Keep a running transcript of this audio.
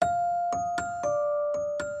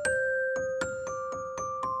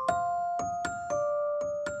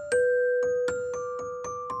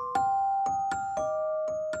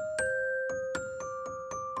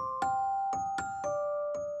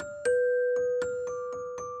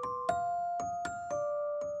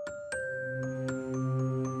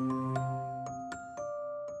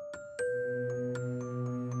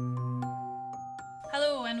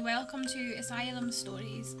and welcome to Asylum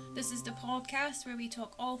Stories. This is the podcast where we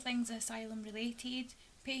talk all things asylum related,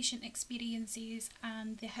 patient experiences,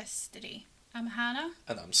 and the history. I'm Hannah.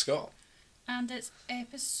 And I'm Scott. And it's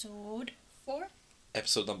episode 4?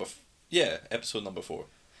 Episode number 4.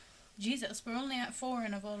 Jesus, we're only at 4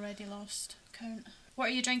 and I've already lost count. What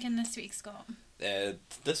are you drinking this week, Scott?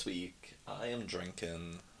 This week I am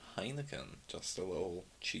drinking Heineken, just a little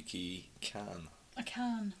cheeky can. A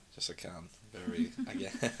can. Just a can. Very,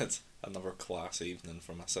 again, it's another class evening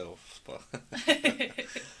for myself, but...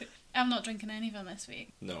 I'm not drinking anything this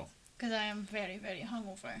week. No. Because I am very, very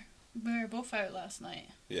hungover. We were both out last night.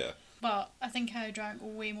 Yeah. But I think I drank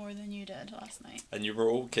way more than you did last night. And you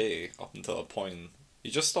were okay up until a point. You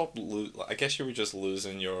just stopped, I guess you were just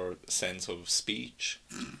losing your sense of speech.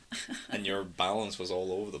 And your balance was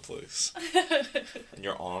all over the place. And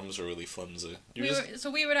your arms were really flimsy.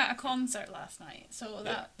 We were at a concert last night, so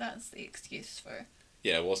that's the excuse for...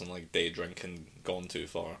 Yeah, it wasn't like day drinking gone too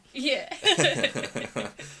far. Yeah.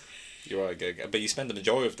 You were at a gig, but you spent the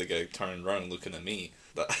majority of the gig turning around looking at me.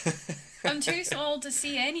 I'm too small to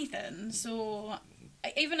see anything, so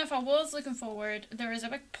even if I was looking forward, there was a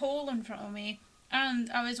big pole in front of me, and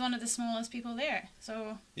I was one of the smallest people there,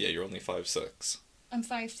 so... Yeah, you're only 5'6". I'm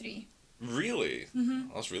 5'3". Really?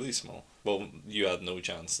 Mm-hmm. That's really small. Well, you had no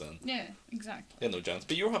chance then. Yeah, exactly. You had no chance,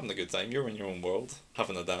 but you were having a good time. You were in your own world,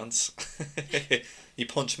 having a dance. You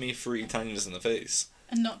punched me 3 times in the face.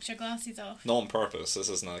 And knocked your glasses off. Not on purpose. This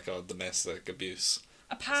isn't like a domestic abuse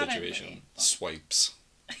situation. Swipes.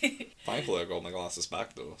 Thankfully, I got my glasses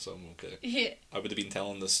back though, so I'm okay. Yeah. I would have been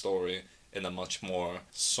telling this story in a much more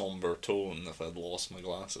somber tone if I'd lost my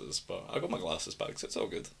glasses, but I got my glasses back, so it's all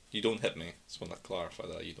good. You don't hit me. Just want to clarify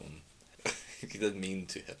that. You don't... You didn't mean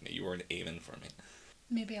to hit me. You weren't aiming for me.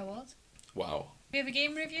 Maybe I was. Wow. We have a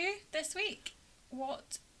game review this week.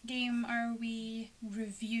 What game are we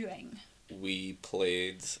reviewing? We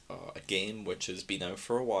played a game which has been out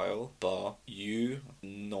for a while, but you,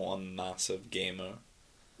 not a massive gamer,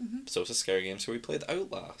 so it's a scary game, so we played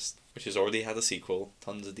Outlast, which has already had a sequel,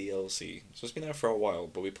 tons of DLC, so it's been out for a while,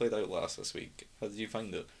 but we played Outlast this week. How did you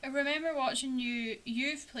find it? I remember watching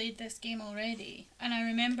you've played this game already, and I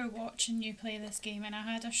remember watching you play this game, and I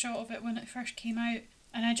had a shot of it when it first came out,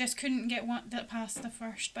 and I just couldn't get past the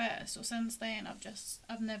first bit, so since then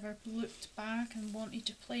I've never looked back and wanted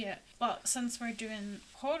to play it. But since we're doing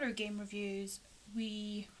horror game reviews,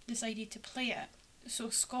 we decided to play it.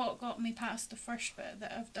 So Scott got me past the first bit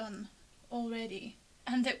that I've done already,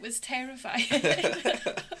 and it was terrifying.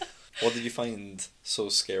 What did you find so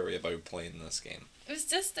scary about playing this game? It was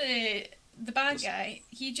just the bad guy.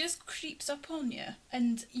 He just creeps up on you,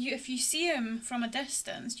 and if you see him from a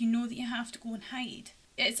distance, you know that you have to go and hide.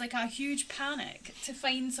 It's like a huge panic to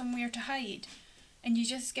find somewhere to hide, and you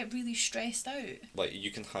just get really stressed out. Like,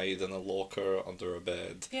 you can hide in a locker, under a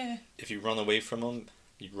bed. Yeah. If you run away from him,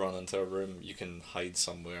 you run into a room, you can hide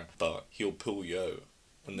somewhere, but he'll pull you out.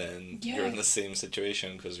 And then you're in the same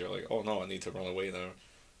situation because you're like, oh no, I need to run away now.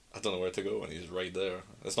 I don't know where to go, and he's right there.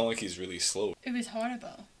 It's not like he's really slow. It was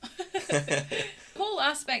horrible. The whole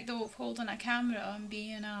aspect though of holding a camera and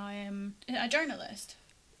being a journalist.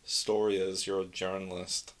 Story is you're a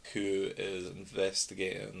journalist who is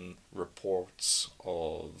investigating reports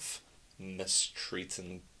of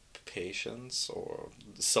mistreating patients or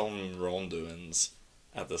some wrongdoings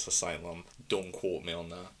at this asylum. Don't quote me on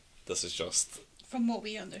that. This is just... From what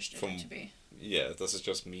we understood it to be. Yeah, this is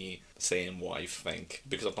just me saying what I think.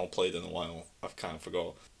 Because I've not played in a while, I've kind of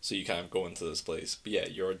forgot. So you kind of go into this place. But yeah,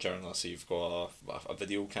 you're a journalist, so you've got a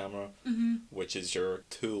video camera, which is your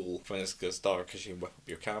tool when it gets dark, because you whip up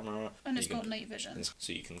your camera. And it's got night vision.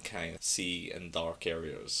 So you can kind of see in dark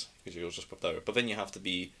areas, because you'll just whip out. But then you have to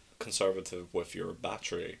be conservative with your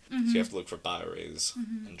battery, so you have to look for batteries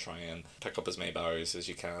and try and pick up as many batteries as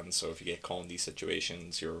you can, so if you get caught in these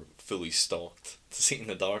situations you're fully stocked to see in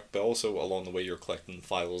the dark. But also along the way you're collecting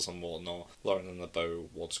files and whatnot, learning about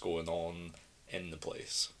what's going on in the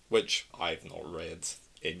place, which I've not read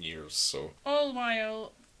in years, so... All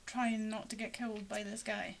while trying not to get killed by this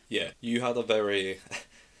guy. Yeah, you had a very...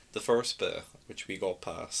 The first bit, which we got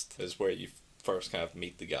past, is where you first kind of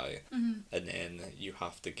meet the guy, and then you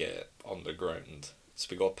have to get underground. So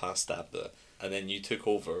we got past that bit, and then you took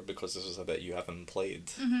over because this was a bit you haven't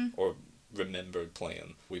played or remembered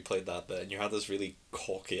playing. We played that bit, and you had this really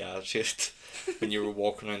cocky attitude when you were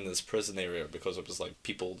walking around this prison area, because it was like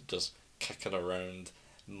people just kicking around,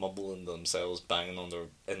 mumbling themselves, banging on their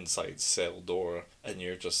inside cell door, and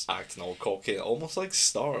you're just acting all cocky, almost like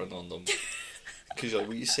starring on them. Because you're like,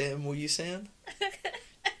 what are you saying?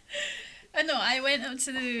 I know, I went up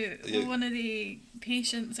to one of the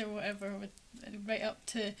patients or whatever right up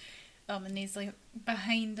to, and he's like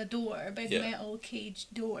behind the door, a big metal cage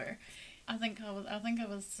door. I think I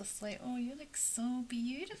was just like, oh, you look so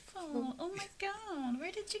beautiful. Oh my god,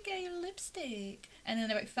 where did you get your lipstick? And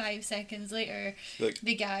then about 5 seconds later,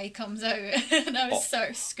 the guy comes out and I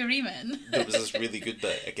start screaming. There was this really good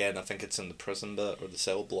bit, again, I think it's in the prison bit or the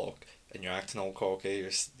cell block, and you're acting all cocky,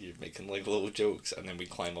 you're making like little jokes, and then we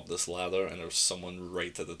climb up this ladder and there's someone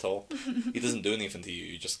right at the top. He doesn't do anything to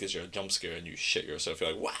you, he just gives you a jump scare and you shit yourself.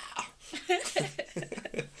 You're like, wow!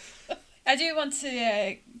 I do want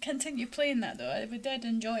to continue playing that though. We did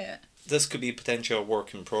enjoy it. This could be potentially a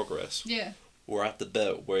work in progress. Yeah. We're at the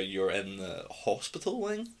bit where you're in the hospital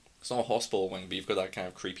wing. It's not a hospital wing, but you've got that kind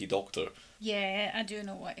of creepy doctor. Yeah, I do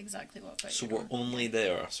know exactly what bit. So we're only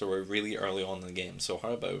there, so we're really early on in the game. So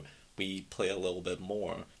how about we play a little bit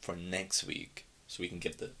more for next week, so we can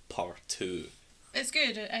give the part 2. It's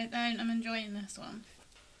good. I'm enjoying this one.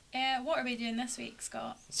 What are we doing this week,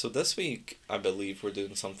 Scott? So this week, I believe we're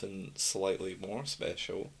doing something slightly more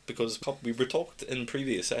special, because we were talked in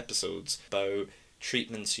previous episodes about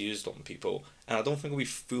treatments used on people, and I don't think we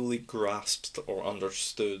fully grasped or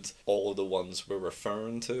understood all of the ones we're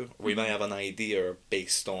referring to. We may have an idea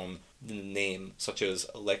based on the name, such as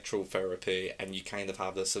electrotherapy, and you kind of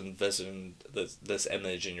have this envisioned, this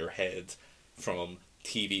image in your head from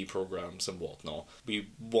TV programs and whatnot. We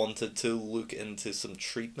wanted to look into some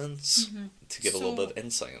treatments to give a little bit of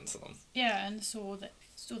insight into them. Yeah, and so that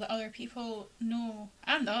other people know,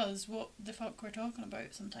 and us, what the fuck we're talking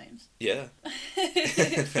about sometimes. Yeah.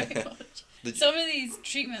 Pretty much. Some of these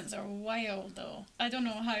treatments are wild though. I don't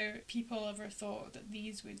know how people ever thought that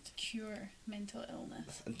these would cure mental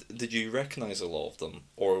illness. Did you recognise a lot of them?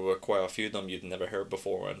 Or were quite a few of them you'd never heard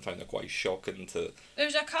before and found it quite shocking to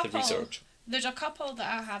research? There's a couple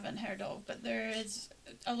that I haven't heard of, but there is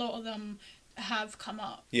a lot of them have come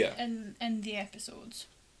up in the episodes.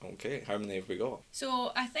 Okay, how many have we got?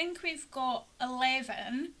 So I think we've got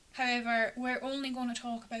 11, however we're only going to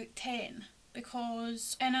talk about 10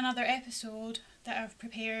 because in another episode that I've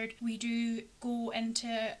prepared we do go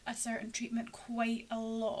into a certain treatment quite a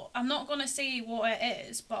lot. I'm not going to say what it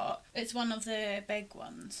is, but it's one of the big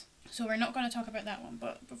ones. So we're not going to talk about that one,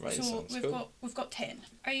 but right, so we've got 10.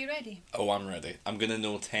 Are you ready? Oh, I'm ready. I'm going to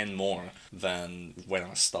know 10 more than when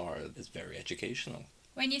I started. It's very educational.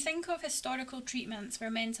 When you think of historical treatments for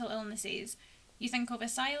mental illnesses, you think of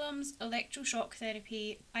asylums, electroshock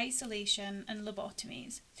therapy, isolation and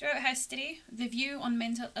lobotomies. Throughout history, the view on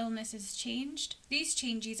mental illness has changed. These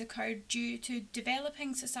changes occurred due to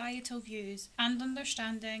developing societal views and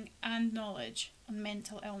understanding and knowledge on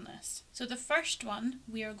mental illness. So the first one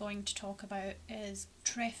we are going to talk about is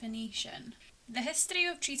trephination. The history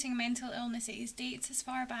of treating mental illnesses dates as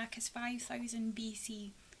far back as 5000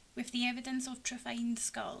 BC. With the evidence of trephined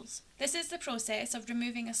skulls. This is the process of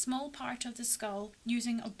removing a small part of the skull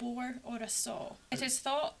using a bore or a saw. It is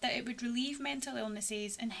thought that it would relieve mental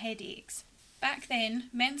illnesses and headaches. Back then,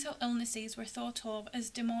 mental illnesses were thought of as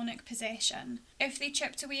demonic possession. If they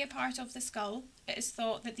chipped away a part of the skull, it is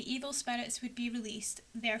thought that the evil spirits would be released,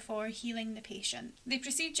 therefore healing the patient. The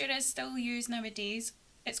procedure is still used nowadays.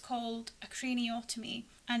 It's called a craniotomy,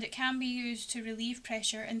 and it can be used to relieve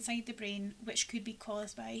pressure inside the brain, which could be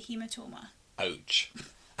caused by a hematoma. Ouch.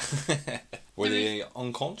 Were they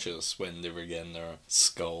unconscious when they were getting their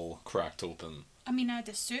skull cracked open? I mean, I'd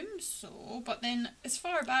assume so, but then as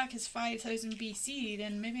far back as 5000 BC,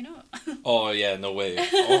 then maybe not. Oh, yeah, no way.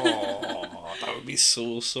 Oh, that would be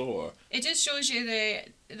so sore. It just shows you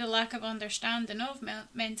the lack of understanding of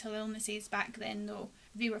mental illnesses back then, though.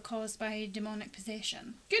 They were caused by demonic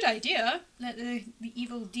possession. Good idea. Let the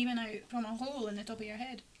evil demon out from a hole in the top of your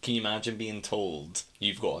head. Can you imagine being told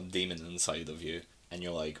you've got a demon inside of you and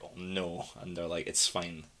you're like, oh no, and they're like, it's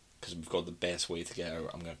fine because we've got the best way to get out.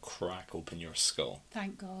 I'm going to crack open your skull.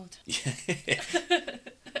 Thank God. Yeah.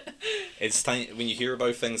 It's time when you hear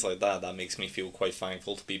about things like that makes me feel quite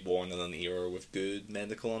thankful to be born in an era with good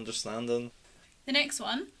medical understanding. The next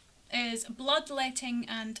one is bloodletting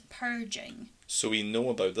and purging. So we know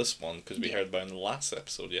about this one because we heard about it in the last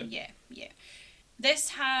episode, yeah? Yeah.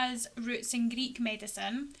 This has roots in Greek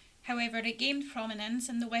medicine, however it gained prominence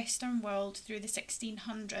in the Western world through the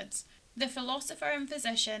 1600s. The philosopher and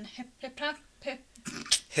physician Hippocrates.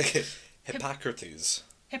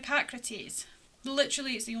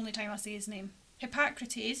 Literally, it's the only time I say his name.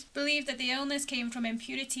 Hippocrates believed that the illness came from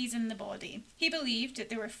impurities in the body. He believed that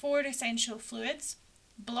there were 4 essential fluids: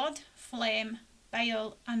 blood, phlegm,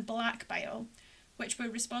 bile and black bile, which were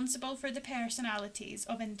responsible for the personalities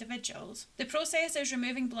of individuals. The process is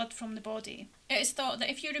removing blood from the body. It is thought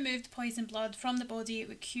that if you removed poison blood from the body, it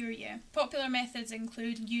would cure you. Popular methods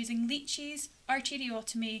include using leeches,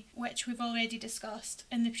 arteriotomy, which we've already discussed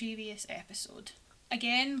in the previous episode.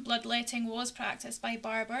 Again, bloodletting was practiced by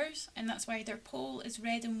barbers, and that's why their pole is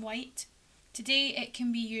red and white. Today it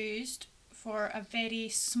can be used for a very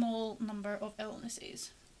small number of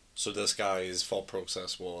illnesses. So this guy's thought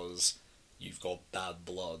process was, you've got bad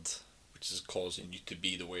blood, which is causing you to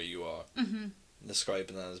be the way you are. Mm-hmm.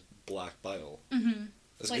 Describing that as black bile. Mm-hmm.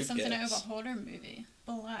 It's like something guess. out of a horror movie.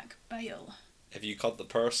 Black bile. If you cut the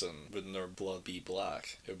person, wouldn't their blood be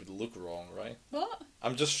black? It would look wrong, right? What?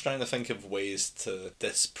 I'm just trying to think of ways to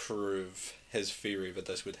disprove his theory that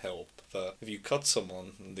this would help. That if you cut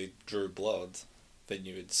someone and they drew blood, then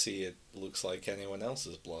you would see it looks like anyone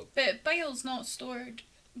else's blood. But bile's not stored.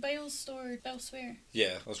 Bile's stored elsewhere.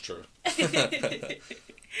 Yeah, that's true.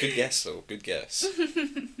 Good guess though, good guess.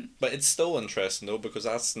 But it's still interesting though, because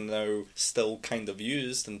that's now still kind of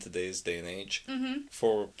used in today's day and age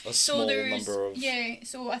for a small number of... Yeah,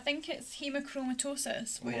 so I think it's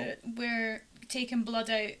hemochromatosis, where taking blood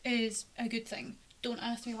out is a good thing. Don't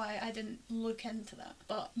ask me why, I didn't look into that.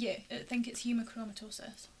 But yeah, I think it's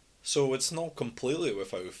hemochromatosis. So it's not completely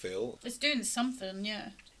without fail. It's doing something,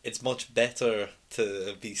 yeah. It's much better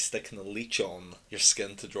to be sticking a leech on your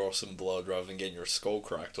skin to draw some blood rather than getting your skull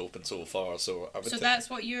cracked open so far. So I would. So that's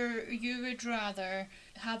what you would rather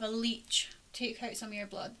have a leech take out some of your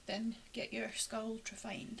blood than get your skull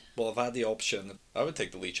trefined. Well, if I had the option, I would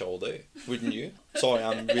take the leech all day. Wouldn't you? Sorry,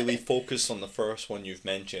 I'm really focused on the first one you've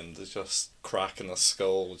mentioned. It's just cracking a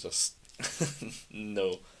skull. Just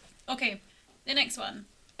no. Okay, the next one,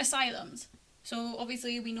 asylums. So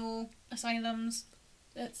obviously we know asylums.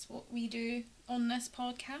 That's what we do on this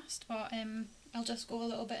podcast, but I'll just go a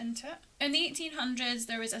little bit into it. In the 1800s,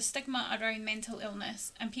 there was a stigma around mental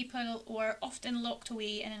illness, and people were often locked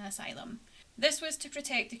away in an asylum. This was to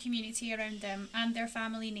protect the community around them and their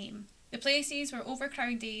family name. The places were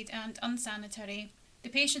overcrowded and unsanitary. The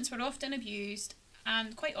patients were often abused,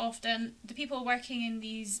 and quite often, the people working in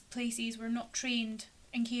these places were not trained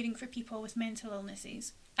in caring for people with mental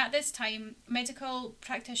illnesses. At this time, medical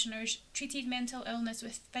practitioners treated mental illness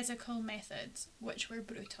with physical methods, which were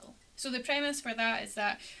brutal. So the premise for that is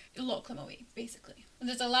that you lock them away, basically.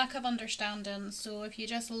 There's a lack of understanding, so if you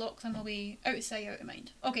just lock them away, out of sight, out of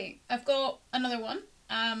mind. Okay, I've got another one.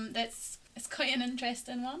 It's quite an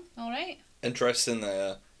interesting one, alright? Interesting in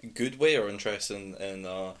a good way or interesting in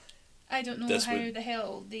I don't know how the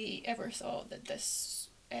hell they ever thought that this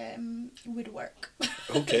would work.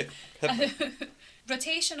 Okay.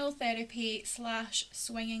 Rotational therapy /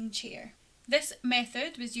 swinging chair. This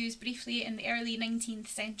method was used briefly in the early 19th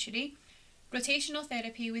century. Rotational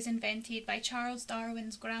therapy was invented by Charles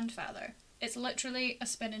Darwin's grandfather. It's literally a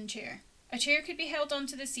spinning chair. A chair could be held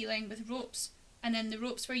onto the ceiling with ropes, and then the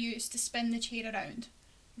ropes were used to spin the chair around.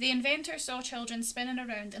 The inventor saw children spinning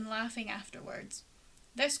around and laughing afterwards.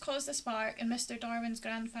 This caused a spark in Mr. Darwin's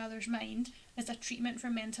grandfather's mind as a treatment for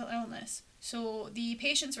mental illness. So the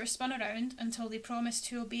patients were spun around until they promised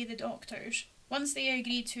to obey the doctors. Once they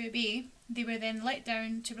agreed to obey, they were then let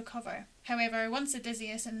down to recover. However, once the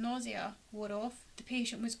dizziness and nausea wore off, the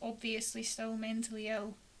patient was obviously still mentally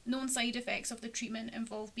ill. Known side effects of the treatment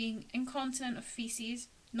involve being incontinent of feces,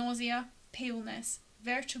 nausea, paleness,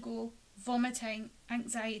 vertigo, vomiting,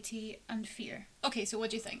 anxiety, and fear. Okay, so what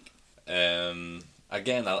do you think?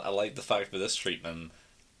 Again, I like the fact that this treatment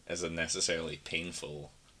isn't necessarily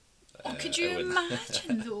painful. Oh, could you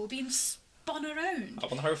imagine though, being spun around? I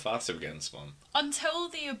wonder how fast they were getting spun. Until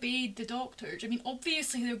they obeyed the doctors. I mean,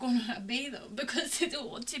 obviously they're going to obey them because they don't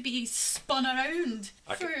want to be spun around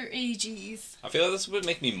for ages. I feel like this would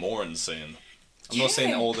make me more insane. I'm not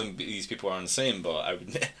saying all these people are insane, but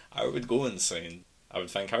I would go insane. I would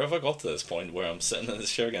think, how have I got to this point where I'm sitting in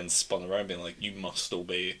this chair getting spun around being like, you must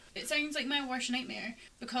obey? It sounds like my worst nightmare,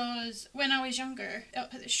 because when I was younger,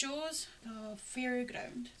 up at the shows,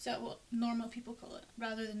 fairground, is that what normal people call it,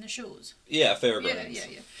 rather than the shows? Yeah, fairground.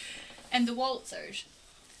 Yeah. And the waltzers.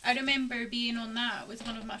 I remember being on that with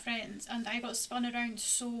one of my friends, and I got spun around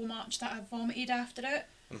so much that I vomited after it.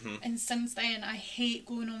 Mm-hmm. And since then, I hate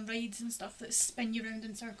going on rides and stuff that spin you around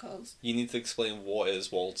in circles. You need to explain what is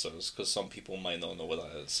waltzers, because some people might not know what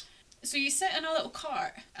that is. So you sit in a little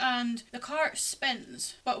cart, and the cart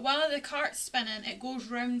spins, but while the cart's spinning, it goes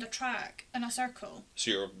round a track in a circle.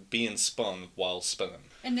 So you're being spun while spinning.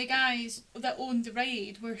 And the guys that owned the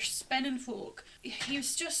ride were spinning folk. He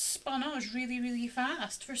was just spun us really, really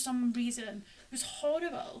fast for some reason. It was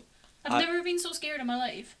horrible. I've never been so scared in my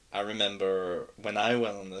life. I remember when I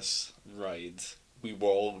went on this ride, we were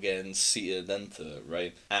all getting seated into it,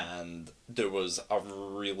 right? And there was a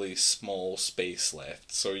really small space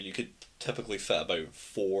left, so you could typically fit about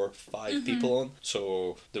 4-5 people on.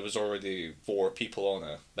 So there was already 4 people on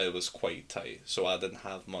it, but it was quite tight, so I didn't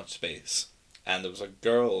have much space. And there was a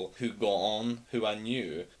girl who got on who I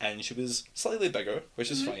knew, and she was slightly bigger,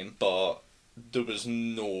 which is fine, but there was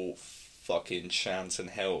no fucking chance in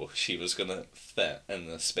hell she was gonna fit in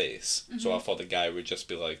the space. So I thought the guy would just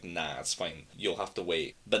be like, nah, it's fine, you'll have to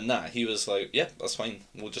wait. But nah, he was like, yeah, that's fine,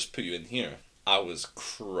 we'll just put you in here. I was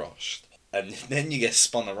crushed. And then you get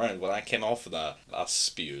spun around. When I came off of that, I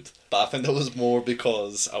spewed. But I think that was more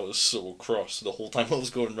because I was so crushed. The whole time I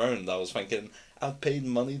was going round, I was thinking, I've paid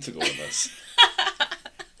money to go on this.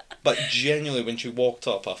 But genuinely, when she walked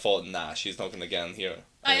up, I thought, nah, she's not going to get in here.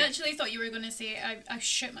 I actually thought you were going to say, I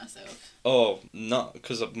shit myself. Oh, no,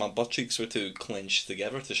 because my butt cheeks were too clenched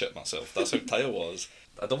together to shit myself. That's how tight it was.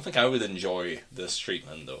 I don't think I would enjoy this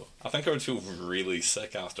treatment, though. I think I would feel really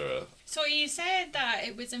sick after it. So you said that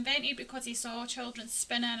it was invented because he saw children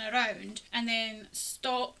spinning around and then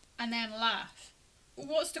stop and then laugh.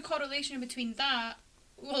 What's the correlation between that?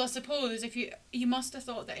 Well, I suppose if you must have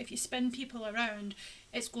thought that if you spin people around,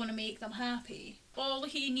 it's going to make them happy. All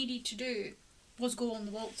he needed to do was go on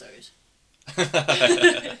the waltzers.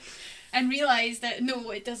 And realise that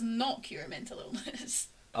no, it does not cure mental illness.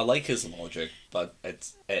 I like his logic, but I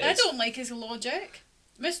don't like his logic.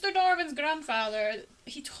 Mr. Darwin's grandfather,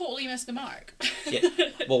 he totally missed the mark. Yeah.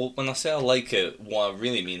 Well, when I say I like it, what I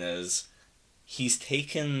really mean is he's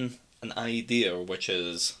taken an idea, which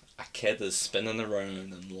is a kid is spinning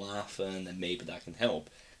around and laughing and maybe that can help.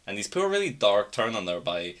 And he's put a really dark turn on there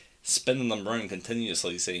by spinning them around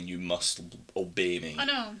continuously saying, you must obey me. I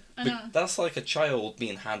know. But that's like a child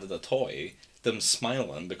being handed a toy, them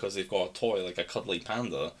smiling because they've got a toy like a cuddly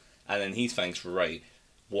panda, and then he thinks, right,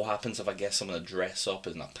 what happens if I get someone to dress up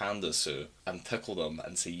in a panda suit and tickle them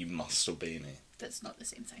and say, you must obey me? That's not the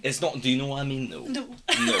same thing. It's not, do you know what I mean though? No.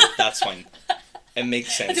 No, that's fine. It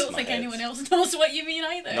makes sense. I don't think anyone else knows what you mean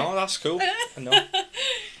either. No, that's cool. I know.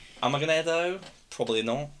 Am I going to edit out? Probably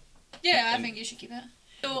not. Yeah, I think you should keep it.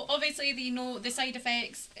 So obviously they know the side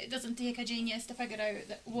effects. It doesn't take a genius to figure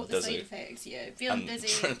out what the side effects. Yeah, feeling dizzy,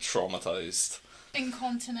 traumatized,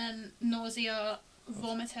 incontinent, nausea,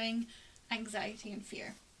 vomiting, anxiety, and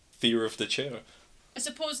fear. Fear of the chair. I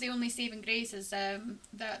suppose the only saving grace is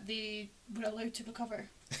that they were allowed to recover.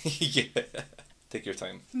 Yeah. Take your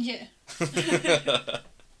time. Yeah.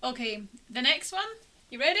 Okay, the next one.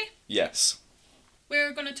 You ready? Yes.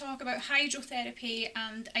 We're going to talk about hydrotherapy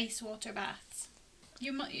and ice water baths.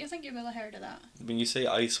 You think you will have heard of that? When you say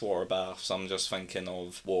ice water baths, I'm just thinking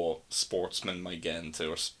of what sportsmen might get into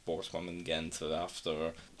or sportswomen get into after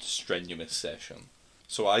a strenuous session.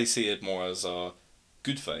 So I see it more as a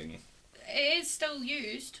good thing. It is still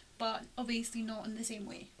used, but obviously not in the same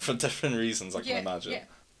way. For different reasons, I can imagine. Yeah.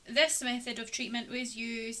 This method of treatment was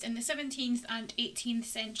used in the 17th and 18th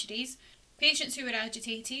centuries. Patients who were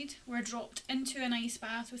agitated were dropped into an ice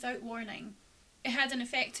bath without warning. It had an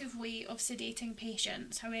effective way of sedating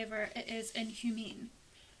patients, however, it is inhumane.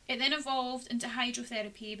 It then evolved into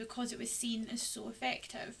hydrotherapy because it was seen as so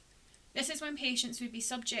effective. This is when patients would be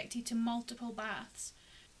subjected to multiple baths.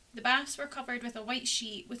 The baths were covered with a white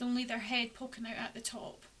sheet with only their head poking out at the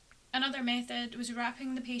top. Another method was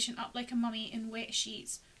wrapping the patient up like a mummy in wet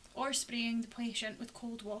sheets or spraying the patient with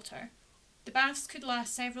cold water. The baths could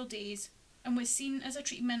last several days and was seen as a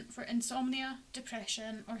treatment for insomnia,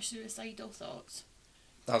 depression or suicidal thoughts.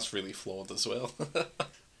 That's really flawed as well.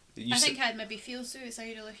 I think I'd maybe feel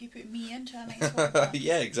suicidal if you put me into an ice water bath.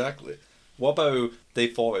 Yeah, exactly. What about they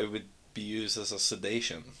thought it would be used as a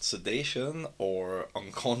sedation? Sedation or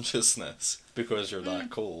unconsciousness because you're that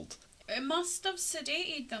cold? It must have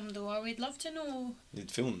sedated them though. I would love to know.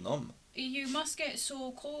 You'd feel numb. You must get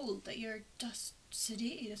so cold that you're just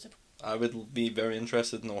sedated, I suppose. I would be very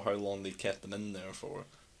interested to know how long they kept them in there for.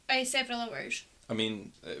 Several hours. I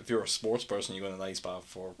mean, if you're a sports person, you go in an ice bath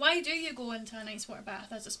for... Why do you go into an ice water bath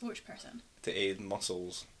as a sports person? To aid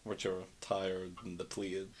muscles, which are tired and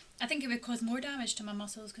depleted. I think it would cause more damage to my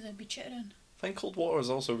muscles because I'd be chittering. I think cold water is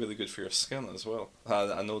also really good for your skin as well.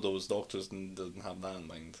 I know those doctors didn't have that in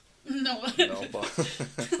mind. No. No, but...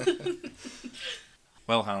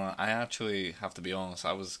 Well, Hannah, I actually have to be honest,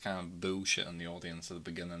 I was kind of bullshitting the audience at the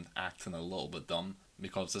beginning, acting a little bit dumb,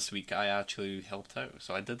 because this week I actually helped out.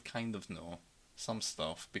 So I did kind of know some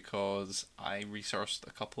stuff because I researched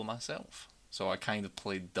a couple myself. So I kind of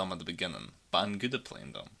played dumb at the beginning, but I'm good at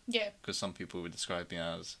playing dumb. Yeah. Because some people would describe me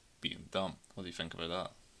as being dumb. What do you think about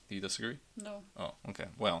that? Do you disagree? No. Oh, okay.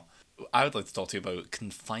 Well, I would like to talk to you about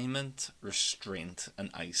confinement, restraint, and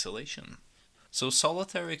isolation. So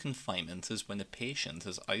solitary confinement is when a patient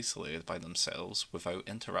is isolated by themselves without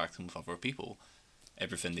interacting with other people.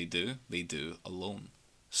 Everything they do alone.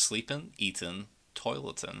 Sleeping, eating,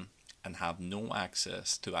 toileting, and have no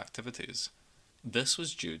access to activities. This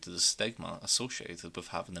was due to the stigma associated with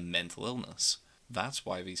having a mental illness. That's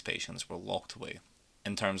why these patients were locked away.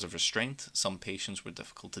 In terms of restraint, some patients were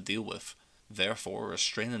difficult to deal with. Therefore,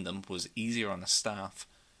 restraining them was easier on the staff.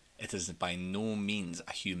 It is by no means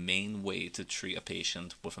a humane way to treat a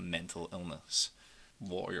patient with a mental illness.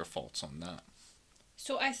 What are your thoughts on that?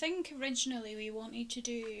 So I think originally we wanted to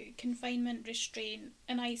do confinement, restraint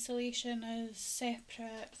and isolation as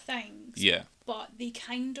separate things. Yeah. But they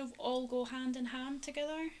kind of all go hand in hand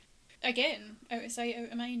together. Again, out of sight,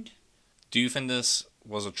 out of mind. Do you think this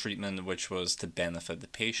was a treatment which was to benefit the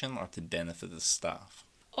patient or to benefit the staff?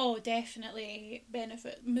 Oh, definitely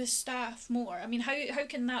benefit the staff more. I mean, how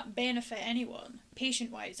can that benefit anyone?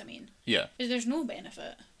 Patient-wise, I mean. Yeah. There's no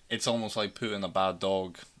benefit. It's almost like putting a bad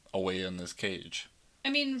dog away in his cage. I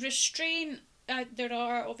mean, restraint, there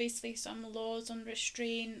are obviously some laws on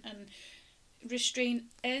restraint, and restraint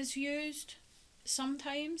is used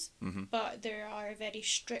sometimes, but there are very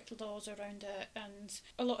strict laws around it and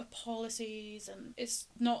a lot of policies, and it's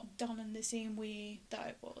not done in the same way that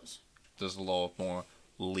it was. There's a lot more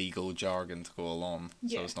legal jargon to go along,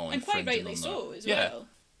 so it's not and quite infringing rightly on so that. as well.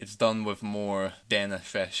 It's done with more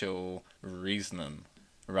beneficial reasoning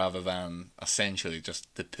rather than essentially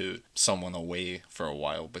just to put someone away for a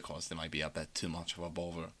while because they might be a bit too much of a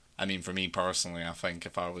bother. I mean, for me personally, I think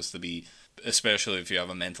if I was to be, especially if you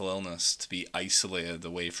have a mental illness, to be isolated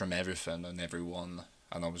away from everything and everyone,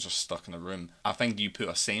 and I was just stuck in a room, I think you put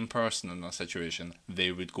a sane person in that situation,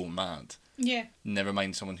 they would go mad. Yeah. Never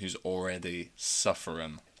mind someone who's already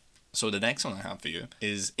suffering. So the next one I have for you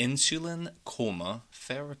is insulin coma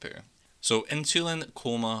therapy. So insulin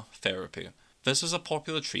coma therapy. This was a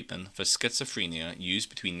popular treatment for schizophrenia used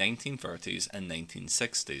between 1930s and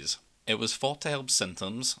 1960s. It was thought to help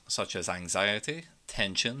symptoms such as anxiety,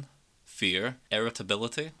 tension, fear,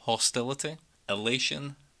 irritability, hostility,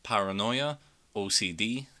 elation, paranoia,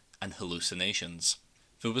 OCD, and hallucinations.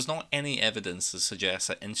 There was not any evidence to suggest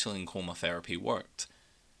that insulin coma therapy worked.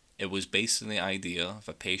 It was based on the idea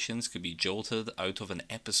that patients could be jolted out of an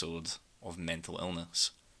episode of mental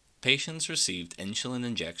illness. Patients received insulin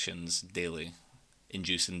injections daily,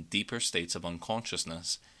 inducing deeper states of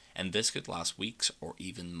unconsciousness, and this could last weeks or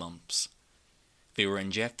even months. They were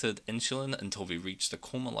injected insulin until they reached a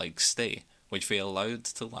coma-like state, which they allowed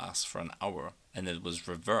to last for an hour, and it was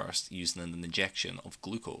reversed using an injection of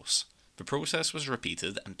glucose. The process was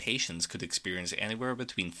repeated, and patients could experience anywhere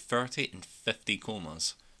between 30 and 50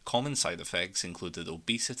 comas. Common side effects included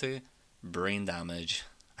obesity, brain damage,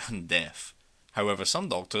 and death. However, some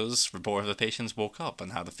doctors reported that patients woke up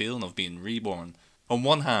and had a feeling of being reborn. On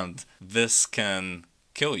one hand, this can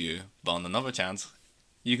kill you, but on another chance,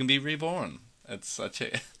 you can be reborn. It's such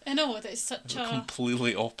a... I know, it's such a...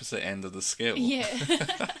 completely opposite end of the scale. Yeah.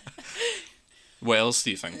 What else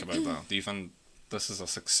do you think about that? Do you think this is a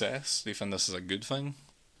success? Do you think this is a good thing?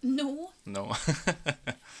 No. No.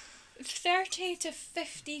 30 to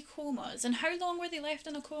 50 comas. And how long were they left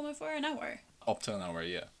in a coma for? An hour? Up to an hour,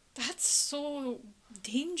 yeah. That's so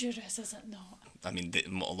dangerous, is it not? I mean,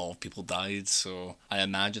 a lot of people died, so I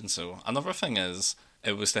imagine so. Another thing is,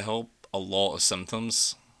 it was to help a lot of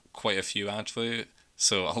symptoms, quite a few actually,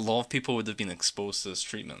 so a lot of people would have been exposed to this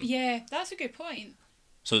treatment. Yeah, that's a good point.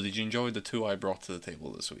 So did you enjoy the two I brought to the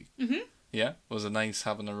table this week? Mhm. Yeah? Was it nice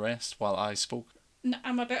having a rest while I spoke?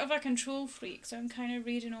 I'm a bit of a control freak, so I'm kind of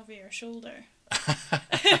reading over your shoulder.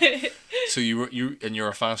 So you're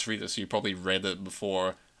a fast reader, so you probably read it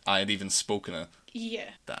before I had even spoken it.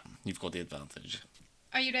 Yeah. Damn, you've got the advantage.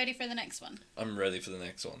 Are you ready for the next one? I'm ready for the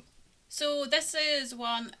next one. So this is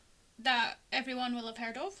one that everyone will have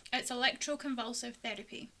heard of. It's electroconvulsive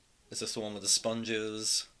therapy. Is this the one with the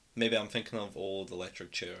sponges? Maybe I'm thinking of old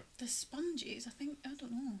electric chair. The sponges, I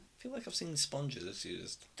don't know. I feel like I've seen sponges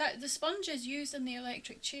used. The sponge is used in the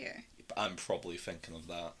electric chair. But I'm probably thinking of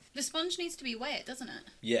that. The sponge needs to be wet, doesn't it?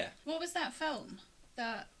 Yeah. What was that film?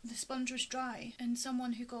 That the sponge was dry and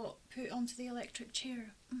someone who got put onto the electric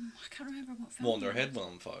chair. I can't remember what film. One, their head went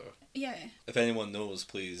on fire. Yeah. If anyone knows,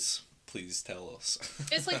 please tell us.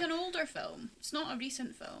 It's like an older film. It's not a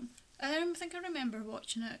recent film. I think I remember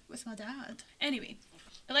watching it with my dad. Anyway,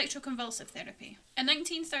 electroconvulsive therapy. In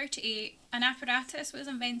 1938, an apparatus was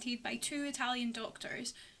invented by two Italian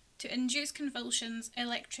doctors to induce convulsions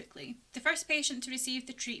electrically. The first patient to receive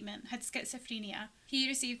the treatment had schizophrenia. He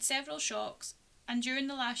received several shocks, and during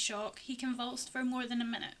the last shock, he convulsed for more than a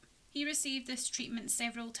minute. He received this treatment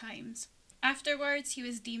several times. Afterwards, he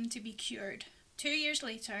was deemed to be cured. 2 years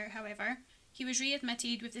later, however, he was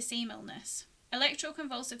readmitted with the same illness.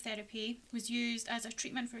 Electroconvulsive therapy was used as a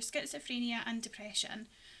treatment for schizophrenia and depression,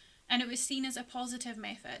 and it was seen as a positive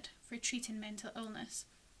method for treating mental illness.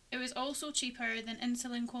 It was also cheaper than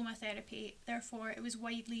insulin coma therapy, therefore it was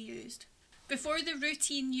widely used. Before the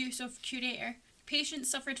routine use of Curair, patients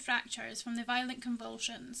suffered fractures from the violent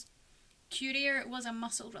convulsions. Curair was a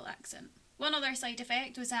muscle relaxant. One other side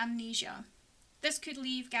effect was amnesia. This could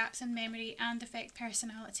leave gaps in memory and affect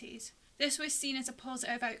personalities. This was seen as a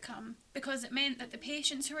positive outcome because it meant that the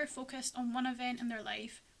patients who were focused on one event in their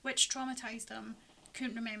life, which traumatised them,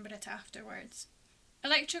 couldn't remember it afterwards.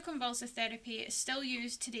 Electroconvulsive therapy is still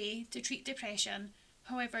used today to treat depression,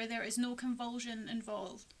 however there is no convulsion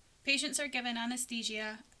involved. Patients are given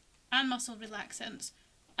anaesthesia and muscle relaxants,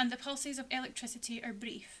 and the pulses of electricity are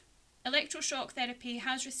brief. Electroshock therapy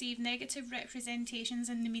has received negative representations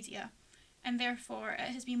in the media, and therefore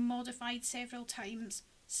it has been modified several times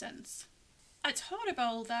since. It's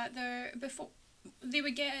horrible that before they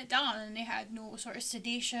would get it done and they had no sort of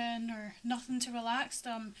sedation or nothing to relax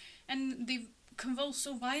them, and they convulsed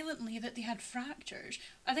so violently that they had fractures.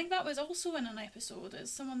 I think that was also in an episode,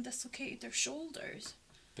 as someone dislocated their shoulders.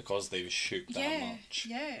 Because they shook that much.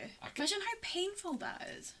 Yeah. Imagine how painful that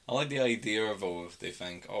is. I like the idea of, if they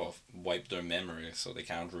think, wipe their memory so they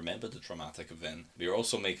can't remember the traumatic event. But you're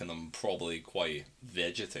also making them probably quite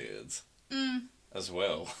vegetated as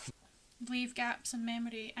well. Leave gaps in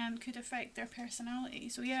memory and could affect their personality.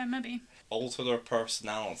 So yeah, maybe. Alter their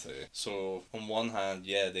personality. So on one hand,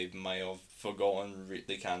 they might have forgotten,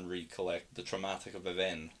 they can't recollect the traumatic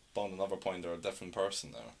event. But on another point, they're a different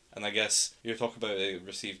person now. And I guess you're talking about it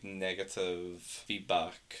received negative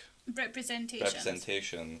feedback.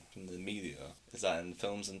 Representation from the media. Is that in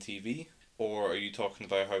films and TV? Or are you talking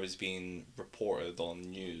about how it's being reported on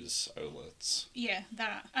news outlets? Yeah,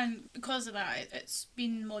 that. And because of that, it's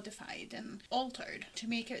been modified and altered to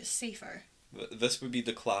make it safer. This would be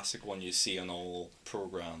the classic one you see on all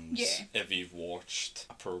programs. Yeah. If you've watched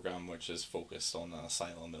a program which is focused on an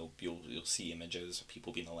asylum, you'll see images of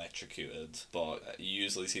people being electrocuted, but you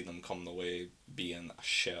usually see them coming away being a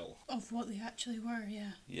shell of what they actually were.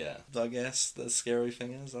 Yeah. Yeah. But I guess the scary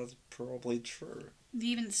thing is that's probably true. The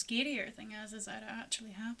even scarier thing is that it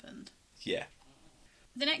actually happened. Yeah.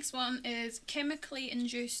 The next one is chemically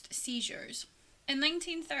induced seizures. In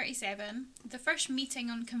 1937, the first meeting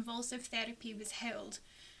on convulsive therapy was held,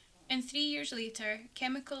 and 3 years later,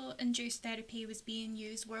 chemical-induced therapy was being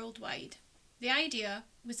used worldwide. The idea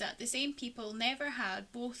was that the same people never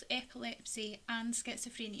had both epilepsy and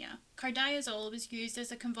schizophrenia. Cardiazol was used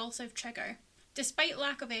as a convulsive trigger. Despite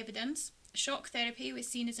lack of evidence, shock therapy was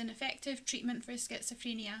seen as an effective treatment for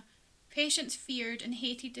schizophrenia. Patients feared and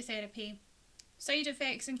hated the therapy. Side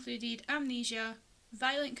effects included amnesia,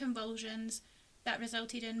 violent convulsions, that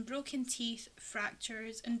resulted in broken teeth,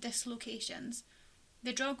 fractures and dislocations.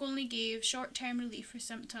 The drug only gave short-term relief for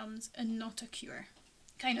symptoms and not a cure.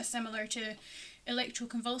 Kind of similar to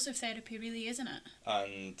electroconvulsive therapy, really, isn't it?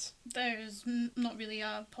 And there's not really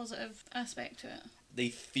a positive aspect to it. They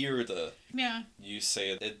feared it. Yeah. You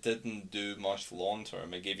say it didn't do much long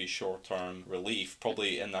term. It gave you short term relief.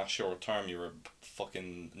 Probably in that short term you were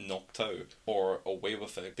fucking knocked out or away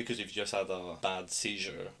with it because you've just had a bad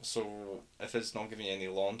seizure. So if it's not giving you any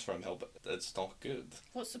long term help, it's not good.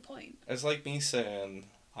 What's the point? It's like me saying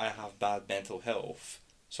I have bad mental health,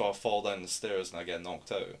 so I fall down the stairs and I get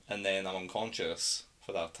knocked out, and then I'm unconscious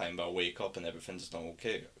for that time, but I wake up and everything's not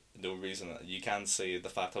okay. No reason you can't say the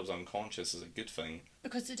fact I was unconscious is a good thing.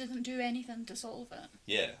 Because it didn't do anything to solve it.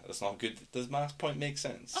 Yeah, it's not good. Does Matt's point make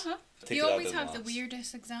sense? You always have the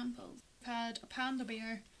weirdest examples. I've had a panda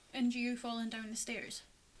bear and you falling down the stairs.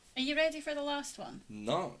 Are you ready for the last one?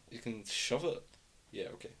 No, you can shove it. Yeah,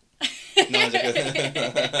 okay. No,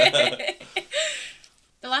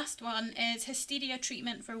 The last one is hysteria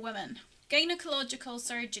treatment for women. Gynecological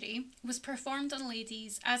surgery was performed on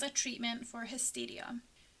ladies as a treatment for hysteria.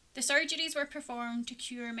 The surgeries were performed to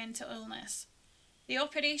cure mental illness. The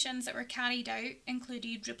operations that were carried out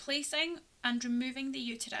included replacing and removing the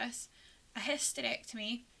uterus, a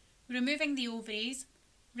hysterectomy, removing the ovaries,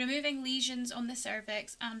 removing lesions on the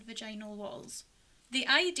cervix and vaginal walls. The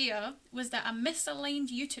idea was that a misaligned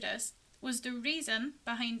uterus was the reason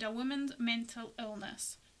behind a woman's mental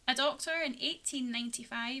illness. A doctor in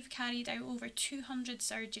 1895 carried out over 200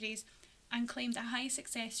 surgeries and claimed a high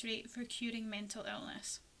success rate for curing mental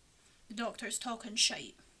illness. The doctor's talking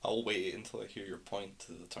shite. I'll wait until I hear your point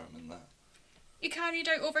to determine that. He carried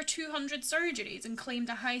out over 200 surgeries and claimed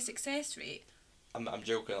a high success rate. I'm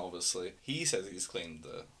joking, obviously. He says he's claimed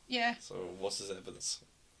it. Yeah. So what's his evidence?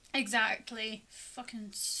 Exactly. Fucking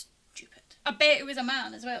stupid. I bet it was a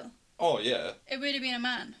man as well. Oh, yeah. It would have been a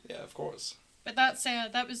man. Yeah, of course. But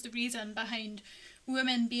that was the reason behind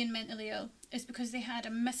women being mentally ill, is because they had a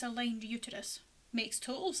misaligned uterus. Makes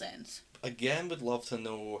total sense. Again, would love to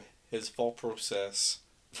know his thought process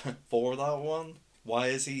for that one. Why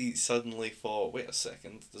has he suddenly thought, wait a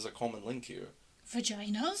second, there's a common link here?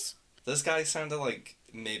 Vaginas? This guy sounded like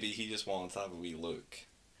maybe he just wanted to have a wee look.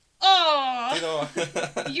 Oh! You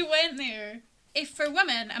know? You went there. If for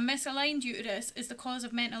women a misaligned uterus is the cause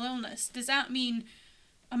of mental illness, does that mean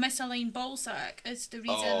a misaligned ball sack is the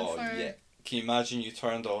reason for... Yeah. Can you imagine you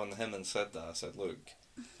turned on him and said that? I said, look,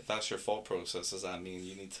 if that's your thought process, does that mean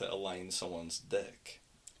you need to align someone's dick?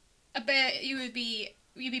 I bet you'd be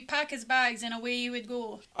pack his bags and away you would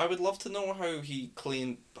go. I would love to know how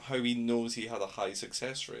he knows he had a high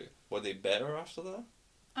success rate. Were they better after that?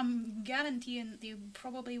 I'm guaranteeing they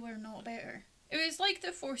probably were not better. It was like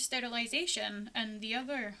the forced sterilisation and the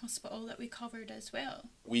other hospital that we covered as well.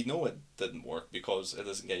 We know it didn't work because it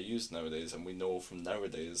doesn't get used nowadays, and we know from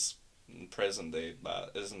nowadays, in present day,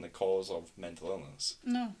 that isn't the cause of mental illness.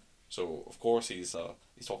 No. So, of course, he's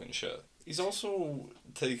talking shit. He's also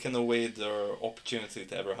taken away their opportunity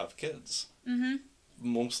to ever have kids. Mm-hmm.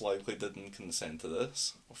 Most likely didn't consent to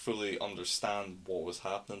this, or fully understand what was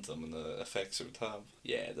happening to them and the effects it would have.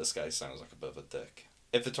 Yeah, this guy sounds like a bit of a dick.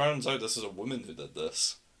 If it turns out this is a woman who did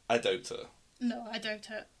this, I doubt it. No, I doubt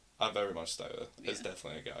it. I very much doubt it. Yeah. It's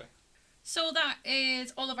definitely a guy. So that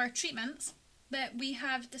is all of our treatments that we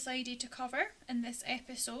have decided to cover in this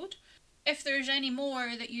episode. If there's any more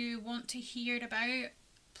that you want to hear about,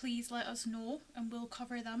 please let us know and we'll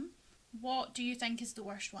cover them. What do you think is the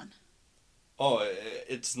worst one? Oh,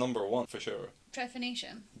 it's number one for sure.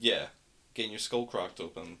 Trepanation. Yeah, getting your skull cracked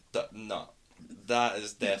open. That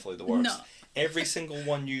is definitely the worst. No. Every single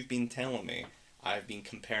one you've been telling me, I've been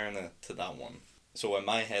comparing it to that one. So in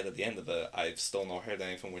my head, at the end of it, I've still not heard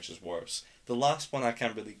anything which is worse. The last one I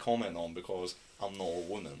can't really comment on because I'm not a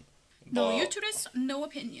woman. No But, uterus, no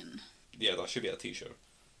opinion. yeah, that should be a t-shirt.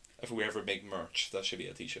 If we ever make merch, that should be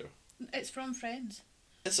a t-shirt. It's from Friends.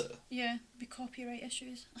 Is it? Yeah, the copyright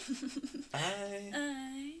issues.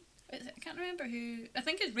 Aye. I can't remember who. I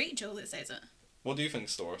think it's Rachel that says it. What do you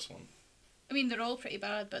think's the worst one? I mean, they're all pretty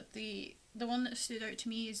bad, but the one that stood out to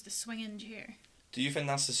me is the swinging chair. Do you think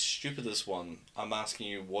that's the stupidest one? I'm asking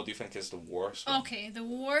you, what do you think is the worst one? Okay, the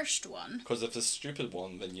worst one. Because if it's a stupid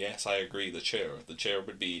one, then yes, I agree, the chair. The chair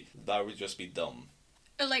that would just be dumb.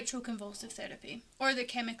 Electroconvulsive therapy. Or the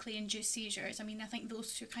chemically induced seizures. I mean, I think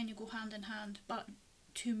those two kind of go hand in hand, but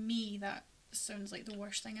to me, that sounds like the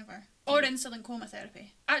worst thing ever. Or insulin coma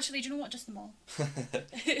therapy. Actually, do you know what? Just them all.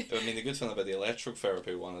 I mean, the good thing about the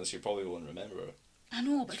electrotherapy one is you probably won't remember it. I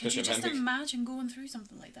know, but could you just remember- imagine going through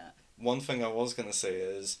something like that? One thing I was going to say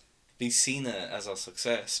is they seen it as a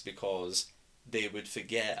success because they would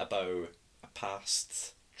forget about a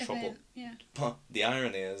past trouble. Event, yeah. But the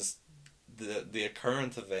irony is the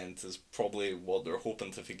current event is probably what they're hoping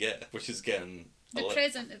to forget, which is getting... The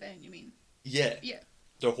present event, you mean? Yeah. Yeah.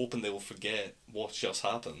 They're hoping they will forget what just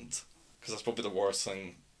happened. Because that's probably the worst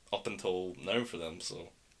thing up until now for them, so...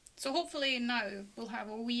 So hopefully now we'll have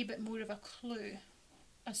a wee bit more of a clue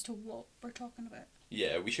as to what we're talking about.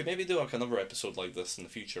 Yeah, we should maybe do like another episode like this in the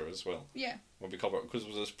future as well. Yeah. When we cover, because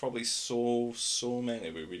there's probably so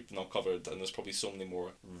many we've not covered, and there's probably so many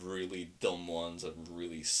more really dumb ones and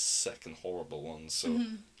really sick and horrible ones. So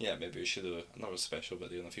yeah, maybe we should do another special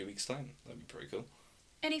video in a few weeks' time. That'd be pretty cool.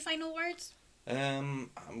 Any final words?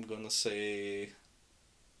 I'm gonna say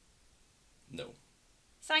no.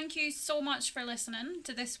 Thank you so much for listening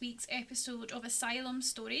to this week's episode of Asylum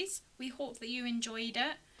Stories. We hope that you enjoyed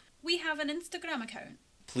it. We have an Instagram account.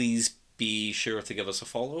 Please be sure to give us a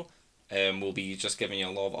follow. We'll be just giving you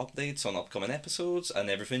a lot of updates on upcoming episodes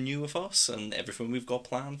and everything new with us and everything we've got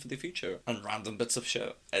planned for the future. And random bits of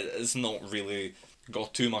shit. It's not really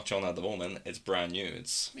got too much on at the moment. It's brand new.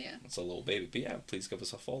 It's a little baby. But yeah, please give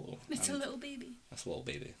us a follow. It's a little baby. It's a little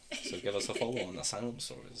baby. So give us a follow on Asylum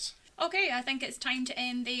Stories. Okay, I think it's time to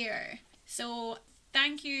end there. So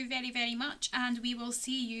thank you very, very much, and we will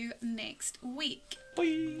see you next week.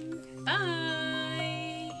 Bye! Bye!